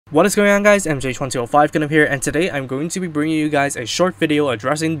What is going on, guys? MJ2005 Gundam here, and today I'm going to be bringing you guys a short video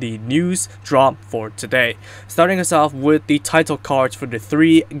addressing the news drop for today. Starting us off with the title cards for the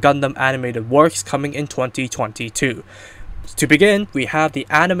 3 Gundam animated works coming in 2022. To begin, we have the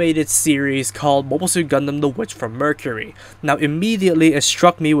animated series called Mobile Suit Gundam: The Witch from Mercury. Now immediately it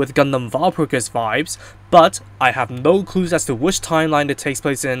struck me with Gundam Valpurgis vibes, but I have no clues as to which timeline it takes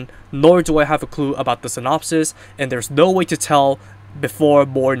place in, nor do I have a clue about the synopsis, and there's no way to tell before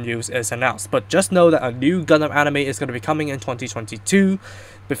more news is announced. But just know that a new Gundam anime is going to be coming in 2022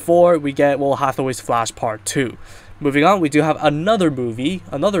 before we get Hathaway's Flash Part 2. Moving on, we do have another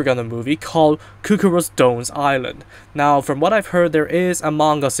Gundam movie called Kukuru's Done's Island. Now, from what I've heard, there is a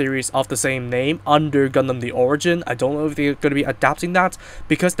manga series of the same name under Gundam The Origin. I don't know if they're going to be adapting that,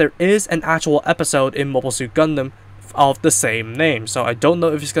 because there is an actual episode in Mobile Suit Gundam of the same name, so I don't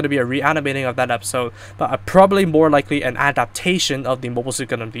know if it's going to be a reanimating of that episode, but probably more likely an adaptation of the Mobile Suit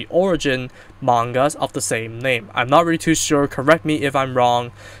Gundam The Origin mangas of the same name. I'm not really too sure, correct me if I'm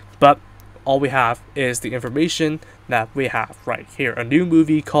wrong, but all we have is the information that we have right here. A new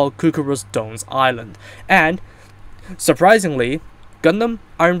movie called Kukuru's Done's Island. And surprisingly, Gundam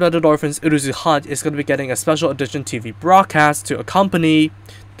Iron Blooded Orphans Urdr Hunt is going to be getting a special edition TV broadcast to accompany,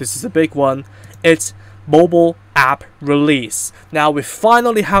 this is a big one, its mobile app release. Now we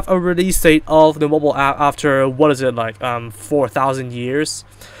finally have a release date of the mobile app after, what is it, like 4,000 years.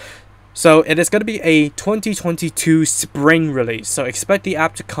 So it is going to be a 2022 spring release, so expect the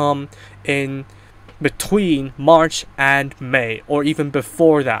app to come in between March and May, or even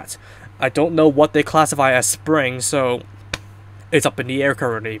before that. I don't know what they classify as spring, so it's up in the air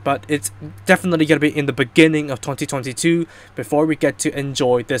currently, but it's definitely going to be in the beginning of 2022 before we get to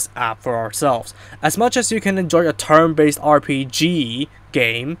enjoy this app for ourselves. As much as you can enjoy a turn-based RPG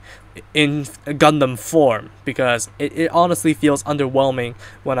game in Gundam form, because it honestly feels underwhelming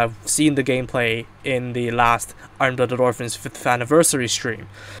when I've seen the gameplay in the last Iron Blooded Orphans 5th anniversary stream.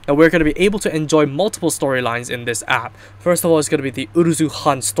 Now we're going to be able to enjoy multiple storylines in this app. First of all, it's going to be the Urdr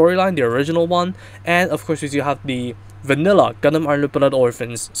Hunt storyline, the original one, and of course we do have the vanilla Gundam Iron Blooded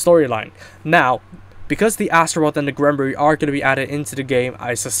Orphans storyline. Now, because the Asteroth and the Granbury are going to be added into the game,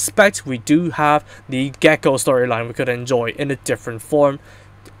 I suspect we do have the Gecko storyline we could enjoy in a different form,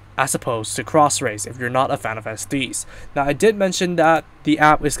 as opposed to Cross Race if you're not a fan of SDs. Now I did mention that the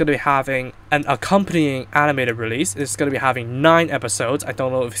app is going to be having an accompanying animated release. It's going to be having 9 episodes. I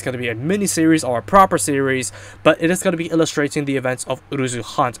don't know if it's going to be a mini-series or a proper series, but it is going to be illustrating the events of Urdr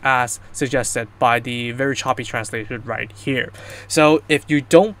Hunt as suggested by the very choppy translation right here. So if you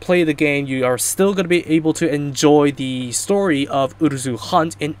don't play the game, you are still going to be able to enjoy the story of Urdr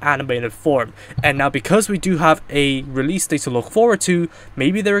Hunt in animated form. And now because we do have a release date to look forward to,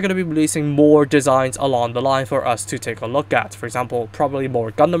 maybe they're going to be releasing more designs along the line for us to take a look at. For example, probably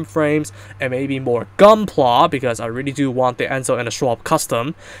more Gundam frames and maybe more Gunpla, because I really do want the Enzo and the Schwab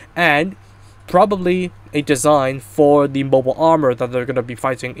custom, and probably a design for the mobile armor that they're going to be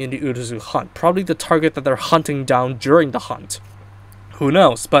fighting in the Urdr Hunt. Probably the target that they're hunting down during the hunt. Who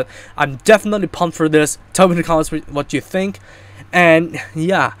knows? But I'm definitely pumped for this. Tell me in the comments what you think. And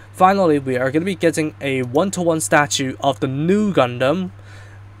yeah, finally we are going to be getting a 1-to-1 statue of the new Gundam,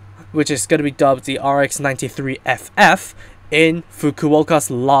 which is going to be dubbed the RX-93FF in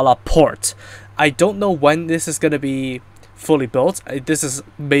Fukuoka's Lala port. I don't know when this is going to be fully built. This is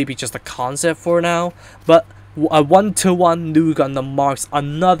maybe just a concept for now, but a 1-to-1 new Gundam marks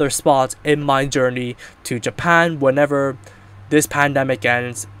another spot in my journey to Japan whenever this pandemic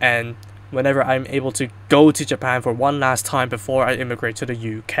ends, and whenever I'm able to go to Japan for one last time before I immigrate to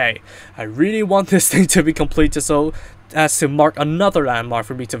the UK. I really want this thing to be completed so as to mark another landmark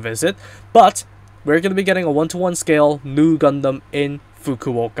for me to visit, but we're going to be getting a 1-to-1 scale new Gundam in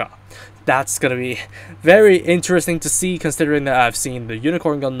Fukuoka. That's going to be very interesting to see, considering that I've seen the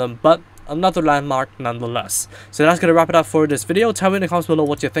Unicorn Gundam, but another landmark nonetheless. So that's going to wrap it up for this video. Tell me in the comments below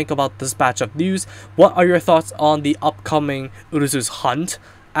what you think about this batch of news. What are your thoughts on the upcoming Urdr Hunt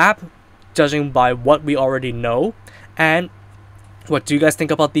app, judging by what we already know? And what do you guys think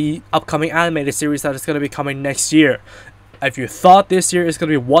about the upcoming animated series that is going to be coming next year? If you thought this year is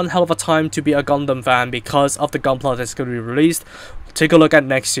going to be one hell of a time to be a Gundam fan because of the Gunpla that's going to be released, take a look at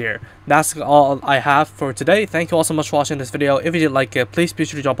next year. That's all I have for today. Thank you all so much for watching this video. If you did like it, please be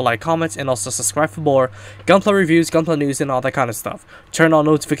sure to drop a like, comment, and also subscribe for more Gunpla reviews, Gunpla news, and all that kind of stuff. Turn on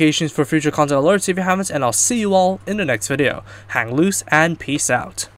notifications for future content alerts if you haven't, and I'll see you all in the next video. Hang loose and peace out.